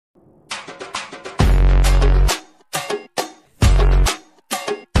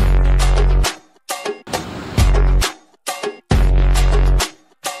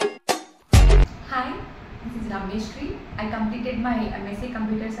my M.Sc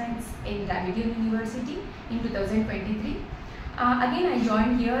Computer Science in Dravidian University in 2023. Again, I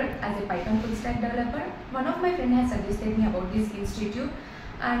joined here as a Python full stack developer. One of my friends has suggested me about this institute,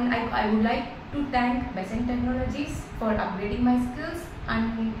 and I would like to thank Besant Technologies for upgrading my skills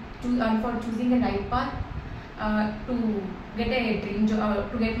and for choosing a right path to get a dream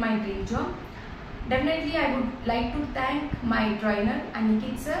job, to get my dream job. Definitely, I would like to thank my trainer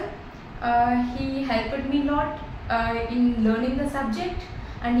Aniket sir. He helped me a lot in learning the subject,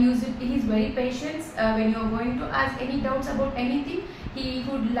 and he is very patient. When you are going to ask any doubts about anything, he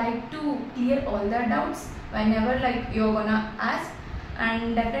would like to clear all the doubts whenever you are gonna ask.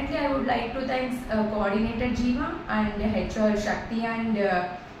 And definitely I would like to thank coordinator Jeeva and HR Shakti and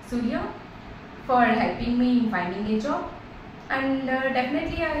Surya for helping me in finding a job. And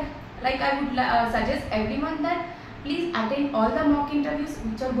definitely I would suggest everyone that please attend all the mock interviews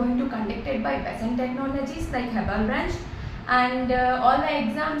which are going to conducted by Besant Technologies like Hebbal branch, and all the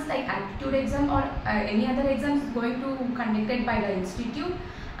exams like aptitude exam or any other exams is going to conducted by the institute.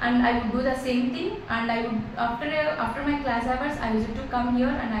 And I would do the same thing, and I would after my class hours I used to come here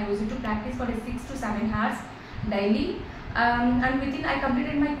and I used to practice for 6 to 7 hours daily. And I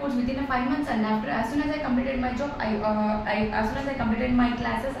completed my course within 5 months, and as soon as I completed my job, as soon as I completed my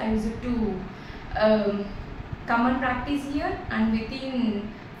classes, I used to come and practice here, and within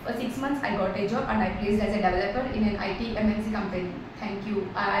 6 months I got a job and I placed as a developer in an IT M.Sc company. Thank you.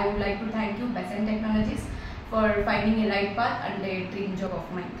 I would like to thank you Besant Technologies for finding a right path and a dream job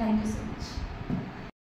of mine. Thank you so much.